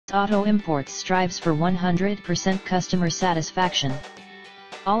Auto Imports strives for 100% customer satisfaction.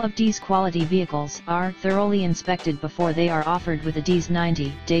 All of D's quality vehicles are thoroughly inspected before they are offered with a D's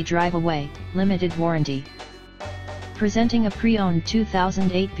 90-day drive-away, limited warranty. Presenting a pre-owned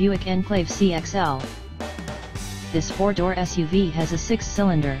 2008 Buick Enclave CXL. This four-door SUV has a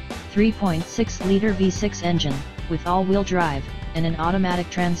 6-cylinder, 3.6-liter V6 engine, with all-wheel drive, and an automatic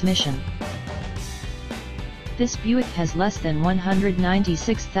transmission. This Buick has less than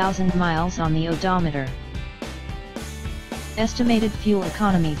 196,000 miles on the odometer. Estimated fuel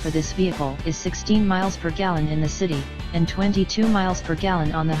economy for this vehicle is 16 miles per gallon in the city, and 22 miles per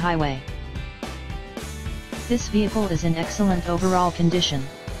gallon on the highway. This vehicle is in excellent overall condition.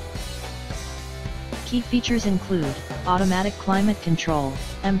 Key features include automatic climate control,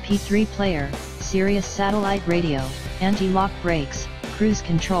 MP3 player, Sirius satellite radio, anti-lock brakes, cruise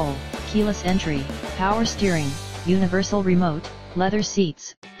control, keyless entry, power steering, universal remote, leather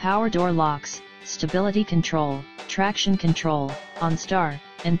seats, power door locks, stability control, traction control, OnStar,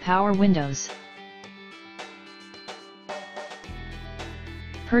 and power windows.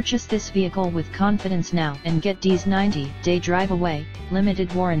 Purchase this vehicle with confidence now and get D's 90-day drive-away,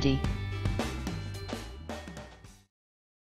 limited warranty.